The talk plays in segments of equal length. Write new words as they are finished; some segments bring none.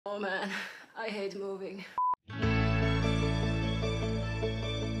Oh man, I hate moving.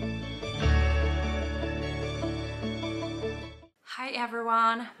 Hi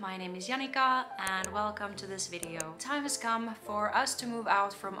everyone, my name is Jannika and welcome to this video. Time has come for us to move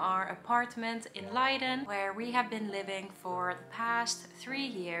out from our apartment in Leiden, where we have been living for the past 3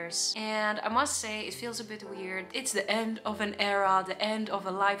 years. And I must say, it feels a bit weird. It's the end of an era, the end of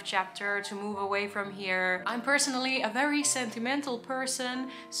a life chapter to move away from here. I'm personally a very sentimental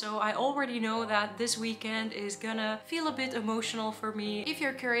person, so I already know that this weekend is gonna feel a bit emotional for me. If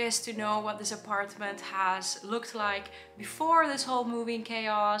you're curious to know what this apartment has looked like before this whole moving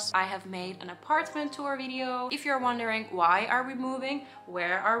chaos, I have made an apartment tour video. If you're wondering why are we moving,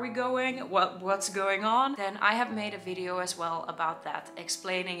 where are we going, what's going on, then I have made a video as well about that,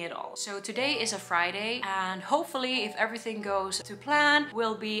 explaining it all. So today is a Friday and hopefully if everything goes to plan,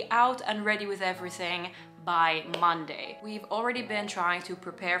 we'll be out and ready with everything by Monday. We've already been trying to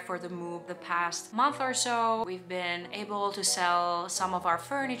prepare for the move the past month or so. We've been able to sell some of our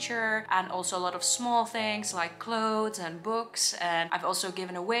furniture and also a lot of small things like clothes and books, and I've also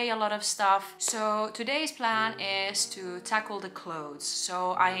given away a lot of stuff. So today's plan is to tackle the clothes.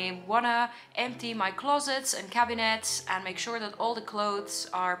 So I wanna empty my closets and cabinets and make sure that all the clothes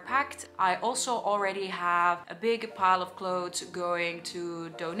are packed. I also already have a big pile of clothes going to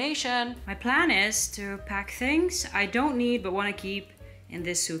donation. My plan is to pack things I don't need but want to keep in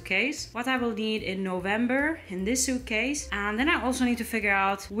this suitcase, what I will need in November in this suitcase, and then I also need to figure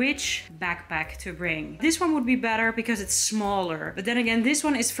out which backpack to bring. This one would be better because it's smaller, but then again this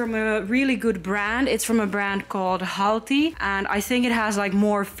one is from a really good brand. It's from a brand called Halti and I think it has like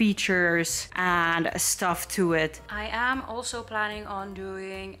more features and stuff to it. I am also planning on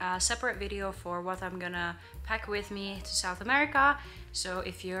doing a separate video for what I'm gonna pack with me to South America, so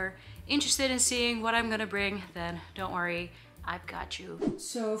if you're interested in seeing what I'm gonna bring, then don't worry, I've got you.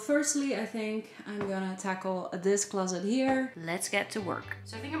 So firstly, I think I'm gonna tackle this closet here. Let's get to work.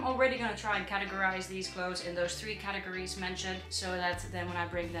 So I think I'm already gonna try and categorize these clothes in those 3 categories mentioned, so that then when I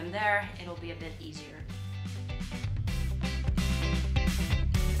bring them there, it'll be a bit easier.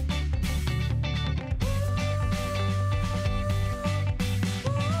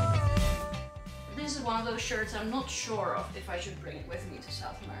 One of those shirts I'm not sure of if I should bring it with me to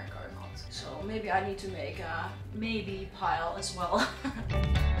South America or not. So maybe I need to make a maybe pile as well.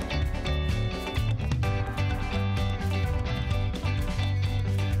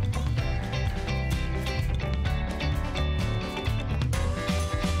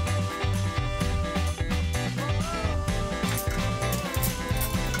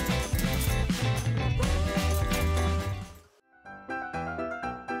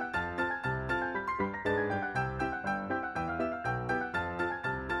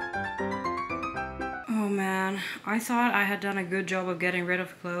 Oh man, I thought I had done a good job of getting rid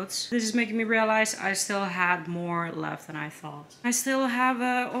of clothes. This is making me realize I still had more left than I thought. I still have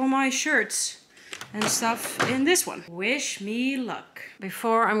all my shirts and stuff in this one. Wish me luck.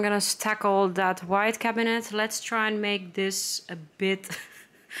 Before I'm gonna tackle that white cabinet, let's try and make this a bit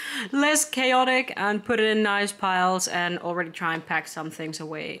less chaotic and put it in nice piles and already try and pack some things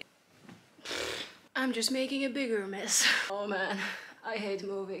away. I'm just making a bigger mess. Oh man, I hate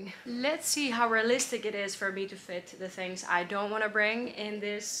moving. Let's see how realistic it is for me to fit the things I don't want to bring in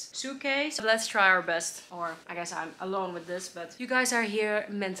this suitcase. Let's try our best. Or I guess I'm alone with this, but you guys are here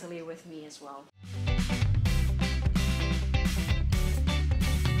mentally with me as well.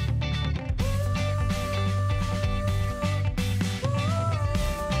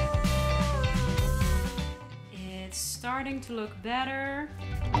 It's starting to look better.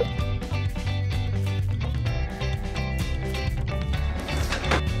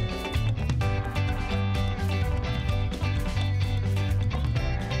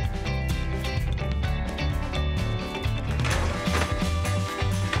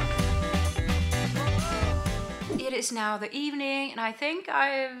 It is now the evening and I think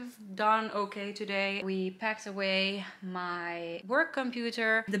I've done okay today. We packed away my work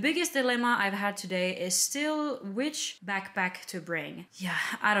computer. The biggest dilemma I've had today is still which backpack to bring. Yeah,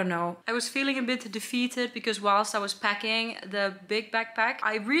 I don't know. I was feeling a bit defeated because whilst I was packing the big backpack,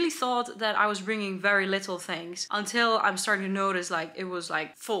 I really thought that I was bringing very little things until I'm starting to notice like it was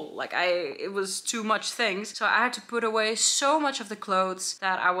like full. Like it was too much things. So I had to put away so much of the clothes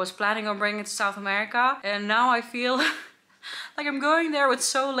that I was planning on bringing to South America. And now I feel like I'm going there with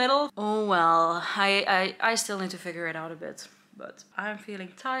so little. Oh well, I still need to figure it out a bit. But I'm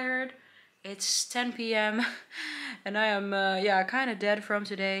feeling tired. It's 10 p.m. and I am yeah, kind of dead from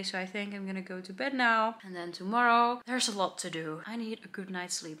today, so I think I'm gonna go to bed now. And then tomorrow there's a lot to do. I need a good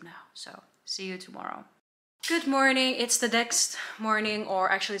night's sleep now, so see you tomorrow. Good morning, it's the next morning,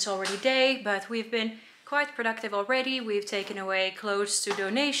 or actually it's already day, but we've been quite productive already. We've taken away clothes to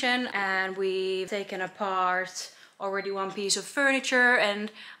donation and we've taken apart already one piece of furniture,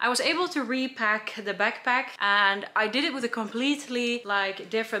 and I was able to repack the backpack, and I did it with a completely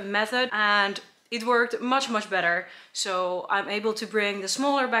different method and it worked much better. So I'm able to bring the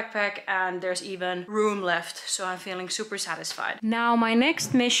smaller backpack and there's even room left. So I'm feeling super satisfied. Now my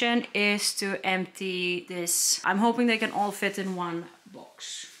next mission is to empty this. I'm hoping they can all fit in one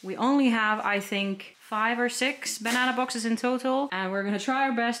box. We only have, I think, 5 or 6 banana boxes in total. And we're gonna try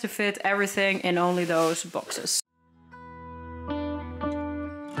our best to fit everything in only those boxes.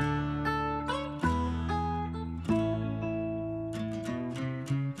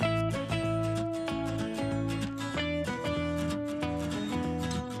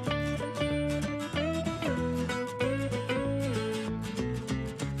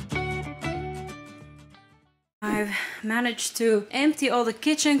 I've managed to empty all the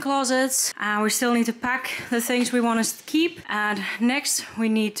kitchen closets and we still need to pack the things we want to keep. And next we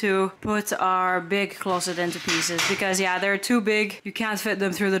need to put our big closet into pieces because yeah, they're too big. You can't fit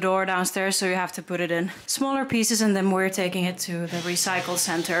them through the door downstairs, so you have to put it in smaller pieces and then we're taking it to the recycle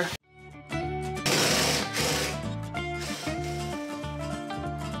center.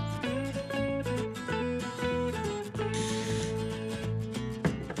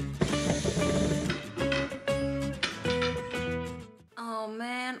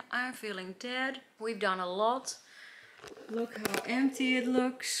 I'm feeling dead. We've done a lot. Look how empty it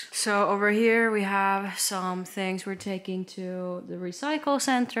looks. So over here we have some things we're taking to the recycle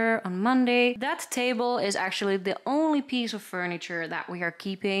center on Monday. That table is actually the only piece of furniture that we are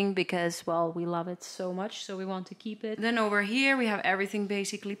keeping because, well, we love it so much, so we want to keep it. Then over here we have everything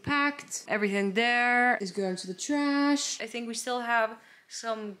basically packed. Everything there is going to the trash. I think we still have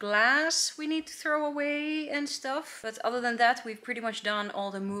some glass we need to throw away and stuff. But other than that, we've pretty much done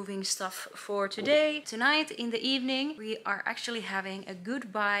all the moving stuff for today. Tonight in the evening, we are actually having a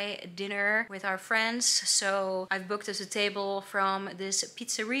goodbye dinner with our friends. So I've booked us a table from this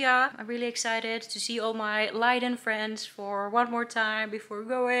pizzeria. I'm really excited to see all my Leiden friends for one more time before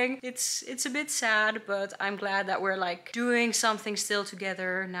going. It's a bit sad, but I'm glad that we're doing something still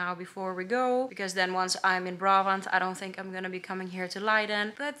together now before we go. Because then once I'm in Brabant, I don't think I'm gonna be coming here to Leiden.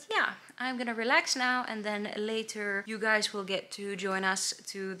 But yeah, I'm gonna relax now and then later you guys will get to join us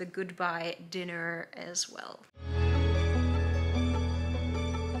to the goodbye dinner as well.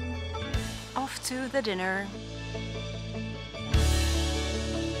 Off to the dinner.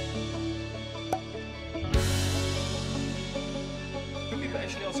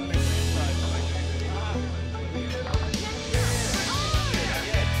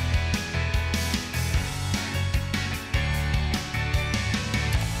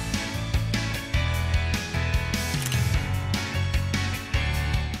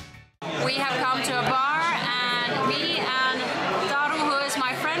 We have come to a bar and me and Taru, who is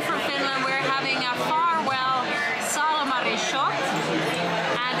my friend from Finland, we're having a farewell salamari shot.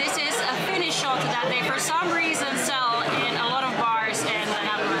 And this is a Finnish shot that they for some reason sell in a lot of bars in the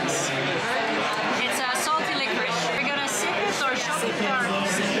Netherlands. It's a salty licorice. We're gonna sip it or shot it or...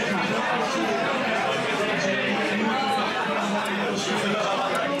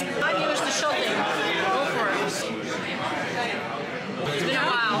 I've used the shotting. Go for it. It's been a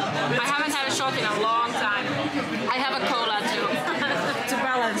while. I haven't had a shot in a long time. I have a cola too.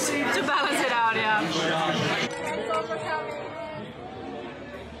 to balance it out, yeah.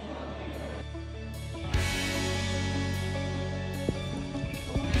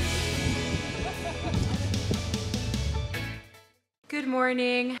 Good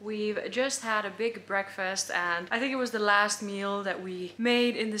morning. We've just had a big breakfast and I think it was the last meal that we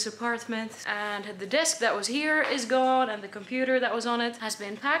made in this apartment, and the desk that was here is gone and the computer that was on it has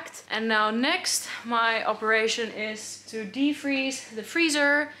been packed. And now next my operation is to defreeze the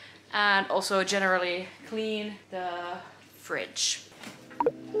freezer and also generally clean the fridge.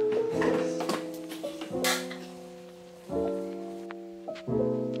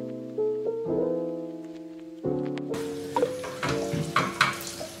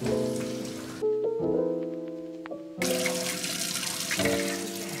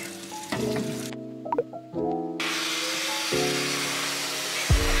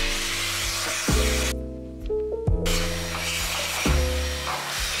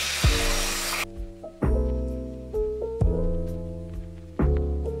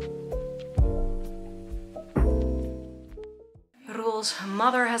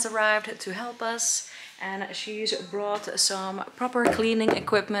 Mother has arrived to help us, and she's brought some proper cleaning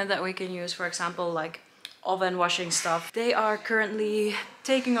equipment that we can use, for example, like oven washing stuff. They are currently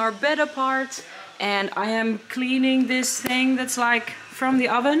taking our bed apart And I am cleaning this thing that's like from the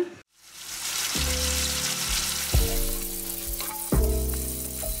oven.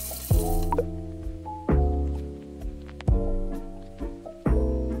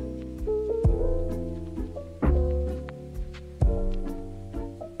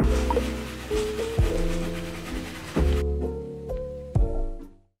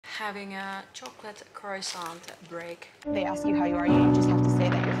 Having a chocolate croissant break. They ask you how you are, you just have to say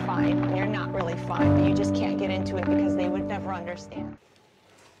that you're fine when you're not really fine, but you just can't get into it because they would never understand.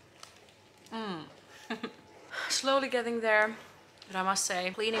 Slowly getting there, but I must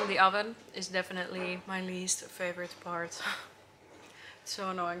say, cleaning the oven is definitely my least favorite part. It's so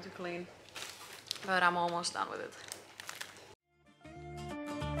annoying to clean, but I'm almost done with it.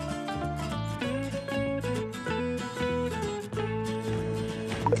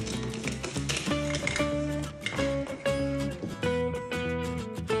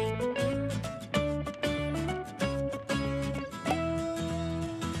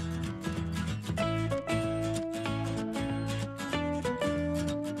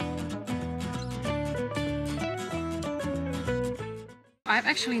 I've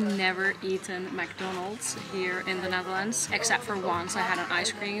actually never eaten McDonald's here in the Netherlands, except for once I had an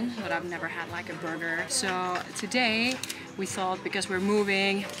ice cream, but I've never had like a burger. So today we thought, because we're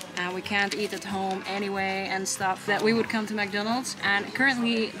moving and we can't eat at home anyway and stuff, that we would come to McDonald's. And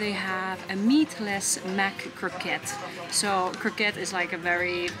currently they have a meatless Mac croquette. So croquette is like a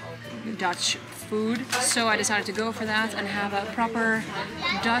very Dutch food, so I decided to go for that and have a proper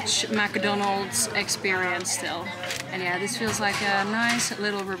Dutch McDonald's experience still. And yeah, this feels like a nice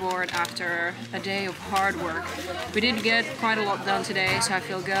little reward after a day of hard work. We did get quite a lot done today, so I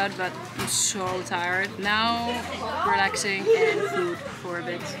feel good, but I'm so tired. Now relaxing and food for a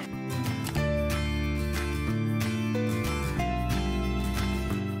bit.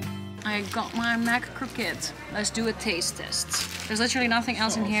 I got my Mac croquette. Let's do a taste test. There's literally nothing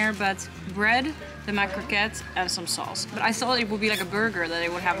else in here but bread, the Mac croquette, and some sauce. But I thought it would be like a burger, that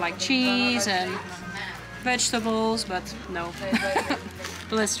it would have like cheese and vegetables, but no.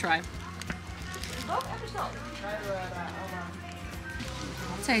 But let's try.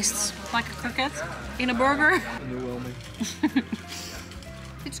 Tastes like a croquette in a burger.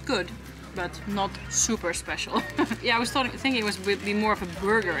 It's good, but not super special. Yeah, I was thinking it would be more of a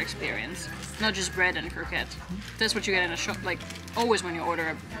burger experience, not just bread and croquette. That's what you get in a shop, like always when you order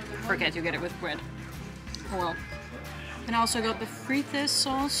a croquette you get it with bread. Oh well. And I also got the frites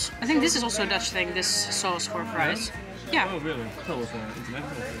sauce. I think this is also a Dutch thing, this sauce for fries. Yeah. Oh really? That was international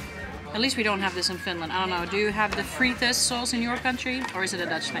thing. At least we don't have this in Finland. I don't know, do you have the frites sauce in your country, or is it a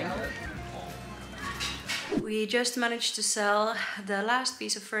Dutch thing? We just managed to sell the last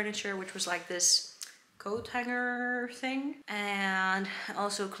piece of furniture, which was like this coat hanger thing, and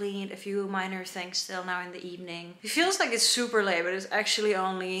also cleaned a few minor things still now in the evening. It feels like it's super late, but it's actually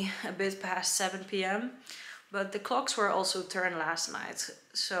only a bit past 7 p.m. But the clocks were also turned last night,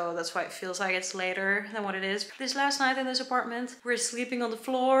 so that's why it feels like it's later than what it is. This last night in this apartment, we're sleeping on the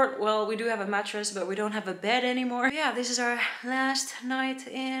floor. Well, we do have a mattress, but we don't have a bed anymore. Yeah, this is our last night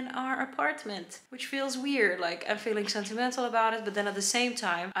in our apartment, which feels weird. Like, I'm feeling sentimental about it, but then at the same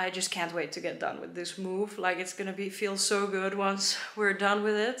time, I just can't wait to get done with this move. Like, it's gonna feel so good once we're done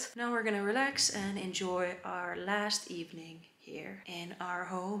with it. Now we're gonna relax and enjoy our last evening here in our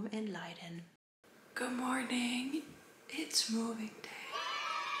home in Leiden. Good morning, it's moving day.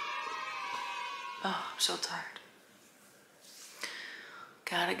 Oh, I'm so tired.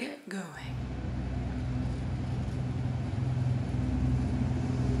 Gotta get going.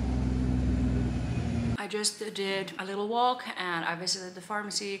 I just did a little walk and I visited the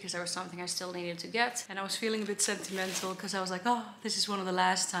pharmacy because there was something I still needed to get. And I was feeling a bit sentimental because I was like, oh, this is one of the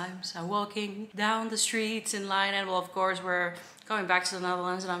last times I'm walking down the streets in Leiden. Well, of course, we're going back to the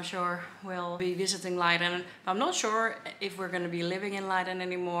Netherlands and I'm sure we'll be visiting Leiden. I'm not sure if we're going to be living in Leiden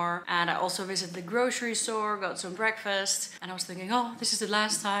anymore. And I also visited the grocery store, got some breakfast. And I was thinking, oh, this is the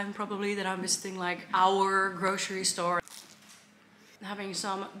last time probably that I'm visiting like our grocery store. Having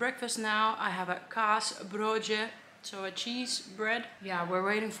some breakfast now. I have a kaasbroodje, so a cheese bread. Yeah, we're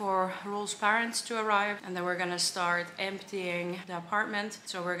waiting for Rolf's parents to arrive and then we're gonna start emptying the apartment.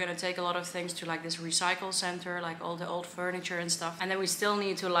 So we're gonna take a lot of things to like this recycle center, like all the old furniture and stuff. And then we still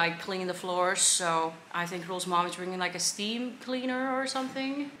need to like clean the floors. So I think Rolf's mom is bringing like a steam cleaner or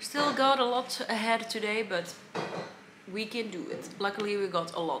something. Still got a lot ahead today, but we can do it. Luckily we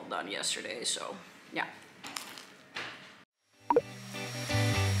got a lot done yesterday, so yeah.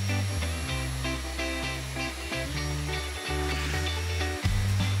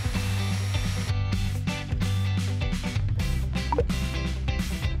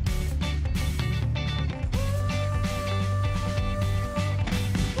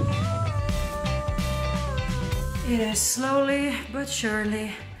 It is slowly but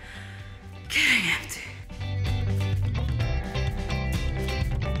surely getting empty.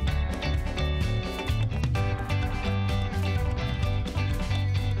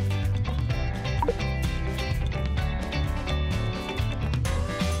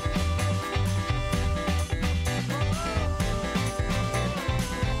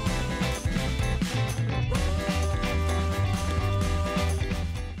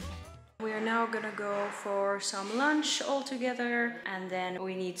 Now gonna go for some lunch all together, and then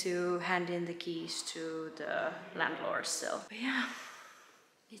we need to hand in the keys to the landlord still. But yeah,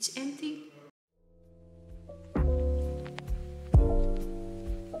 it's empty.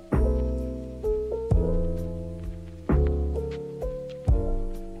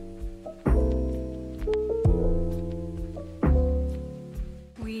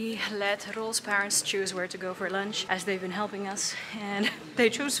 Let Rol's parents choose where to go for lunch, as they've been helping us, and they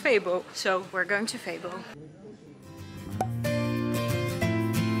chose Febo, so we're going to Febo.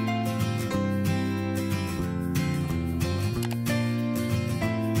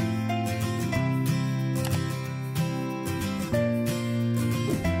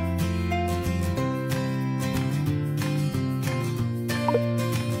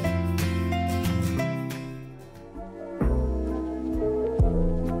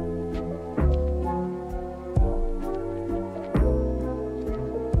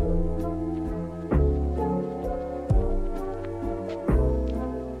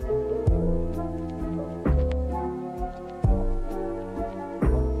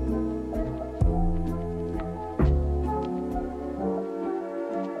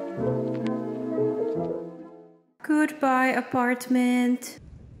 Goodbye, apartment.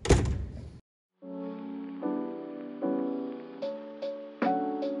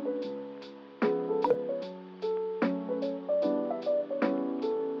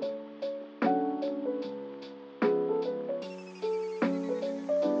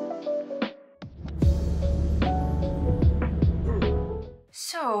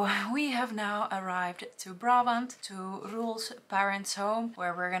 So we have now arrived to Brabant, to Roel's parents' home,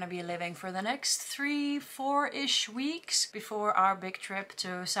 where we're gonna be living for the next 3-4-ish weeks before our big trip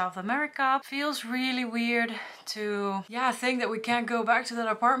to South America. Feels really weird to think that we can't go back to that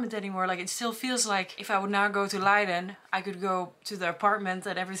apartment anymore. Like, it still feels like if I would now go to Leiden, I could go to the apartment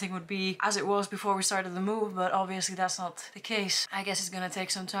and everything would be as it was before we started the move, but obviously that's not the case. I guess it's gonna take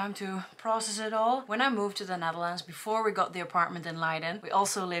some time to process it all. When I moved to the Netherlands, before we got the apartment in Leiden, we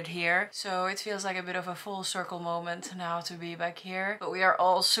also lived here, so it feels like a bit of a full circle moment now to be back here. But we are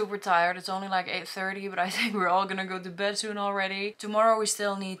all super tired. It's only like 8:30, but I think we're all gonna go to bed soon already. Tomorrow we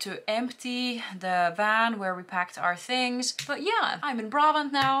still need to empty the van where we packed our things. But yeah, I'm in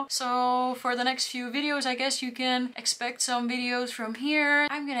Brabant now, so for the next few videos I guess you can expect some videos from here.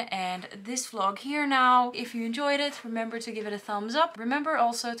 I'm gonna end this vlog here now. If you enjoyed it, remember to give it a thumbs up. Remember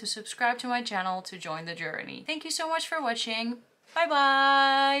also to subscribe to my channel to join the journey. Thank you so much for watching. Bye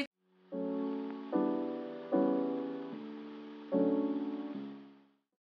bye!